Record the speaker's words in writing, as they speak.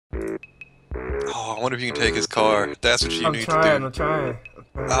Oh, I wonder if you can take his car. That's what you I'm need to trying, do. I'm trying.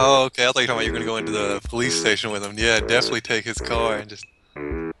 I'm trying. Oh, okay. I thought you were talking about you were gonna go into the police station with him. Yeah, definitely take his car and just.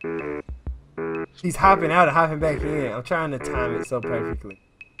 He's hopping out and hopping back in. I'm trying to time it so perfectly.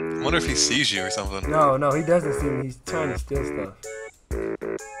 I wonder if he sees you or something. No, no, he doesn't see me. He's trying to steal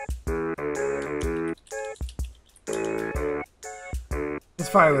stuff. This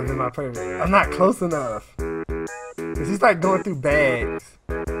probably would have been my perfect. I'm not close enough. Cause he's like going through bags.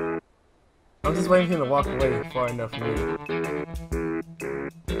 I'm just waiting for him to walk away far enough for me.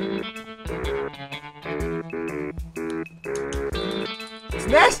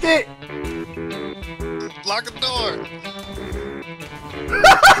 Smashed it! Lock the door.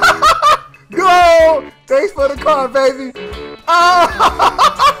 Go! Thanks for the car, baby. Oh!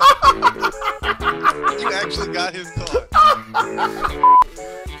 You actually got his car.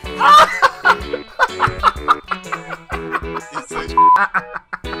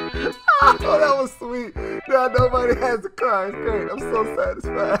 Oh, that was sweet. Now nobody has a car. It's great. I'm so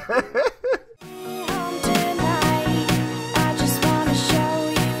satisfied.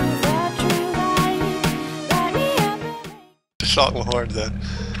 Shot my horns at.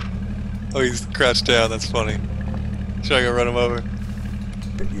 Oh, he's crouched down. That's funny. Should I go run him over?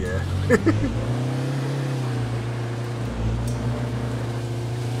 Yeah.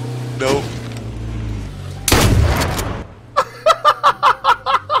 Nope.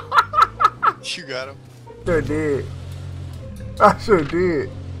 You got him. Sure did. I sure did.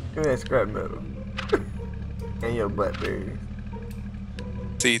 Give me that scrap metal. And your blackberry.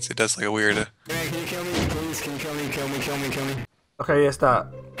 Seats. It does like a weird. Hey, can you kill me, please? Can you kill me? Kill me, kill me, kill me. Okay, yeah,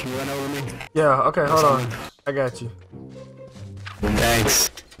 stop. Can you run over me? Yeah, okay, hold on. I got you. Thanks.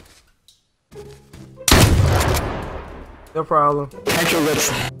 No problem. Thank you,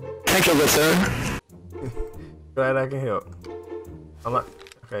 good sir. Glad I can help. I'm like,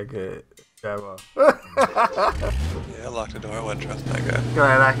 okay, good. Drive off. Yeah, I locked the door. I wasn't trusting that guy.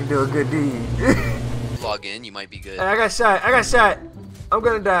 Glad I can do a good deed. Log in, you might be good. Hey, I got shot. I got shot. I'm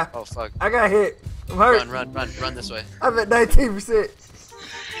gonna die. Oh fuck. I got hit. I'm hurt. Run this way. I'm at 19%.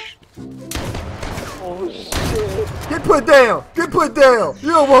 Oh shit. Get put down. Get put down. You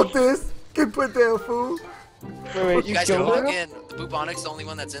don't want this. Get put down, fool. Wait, You guys can log in. The Bubonic's the only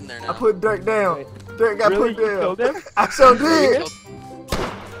one that's in there now. I put Dirk down. Dirk got Really? put down. You killed him? I sure did. Killed-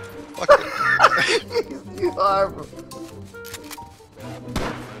 You horrible.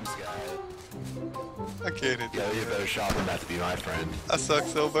 I can't hit Yo, you better shot him. About to be my friend. I suck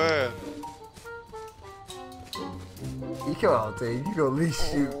so bad. You come on, T. You gonna at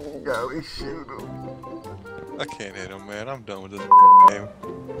least shoot. You gotta at least shoot him. I can't hit him, man. I'm done with this game.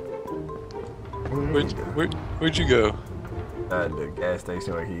 Where'd you go? The gas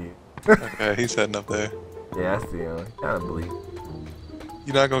station right here. Okay, he's heading up there. Yeah, I see him. Kinda bleak.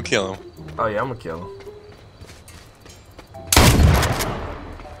 You're not gonna kill him. Oh yeah, I'm gonna kill him.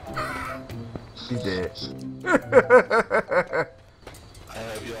 He's dead. I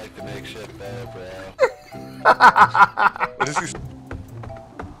hope you like the makeshift bed, bro. What is he?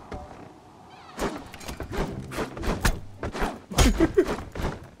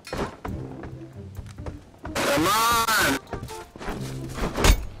 Come on!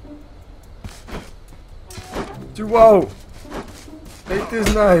 You won't. Take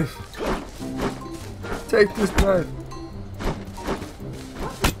this knife. Take this knife.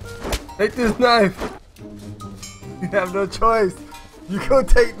 Take this knife. You have no choice. You gonna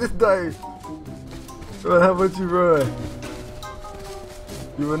take this knife. No matter how much you run.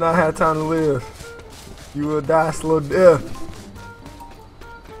 You will not have time to live. You will die a slow death.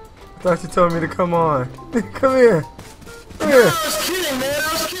 I thought you told me to come on. Come here. Come here. I was kidding, man.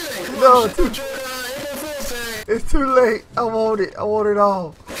 I was kidding. Come No, on, too- It's too late. I want it. I want it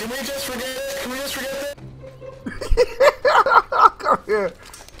all. Can we just forget it? Can we just forget it? Come here.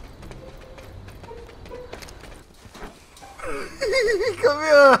 Come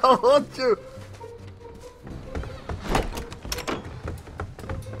here. I want you.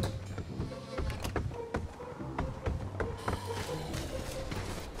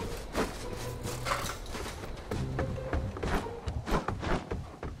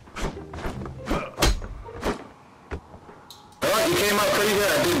 Oh, you came out pretty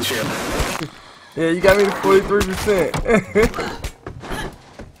good, didn't you? Yeah, you got me to 43%.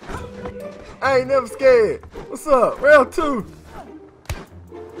 I ain't never scared. What's up? Round 2.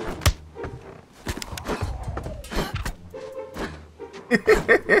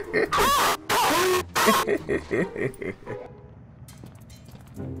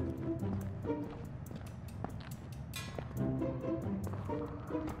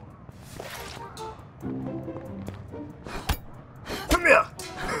 Come here.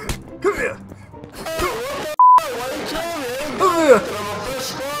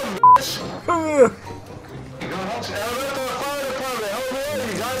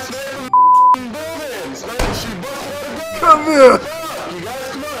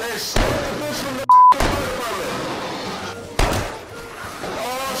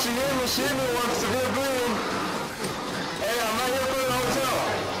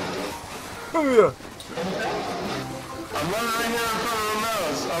 Come here. I'm running right here in front of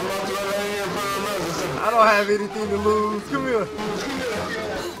Romeo's. I'm about to run right here in front of Romeo's. I don't have anything to lose. Come here.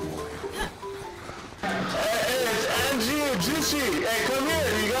 Hey, it's Angie and Juicy. Hey, come here.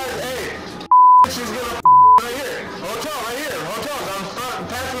 You guys, hey. She's gonna right here. Hotel, right here. Hotels. I'm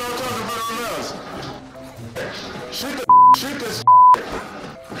passing the hotels in front of Romeo's. Shoot this.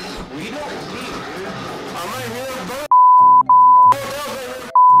 We don't need, dude. I'm right here, bro. Hotels right here.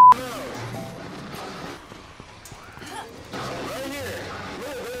 Right here.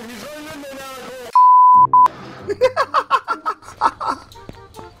 Look, he's running in there now.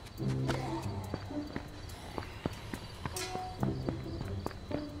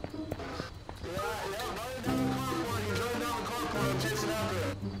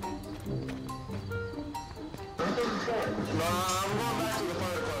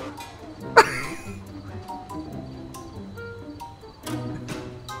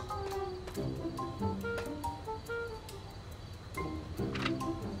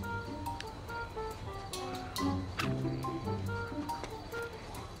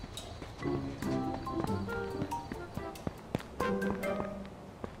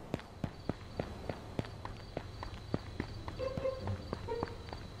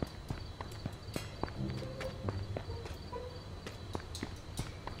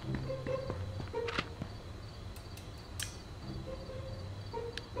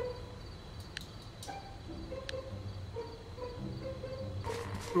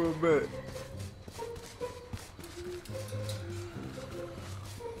 Come back.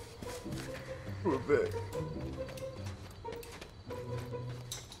 Come back.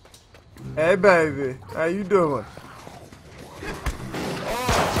 Hey baby, how you doing?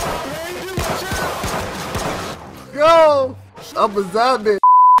 Go! I'm a zombie.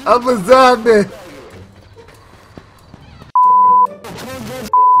 I'm a zombie.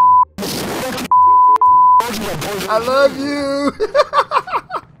 I love you.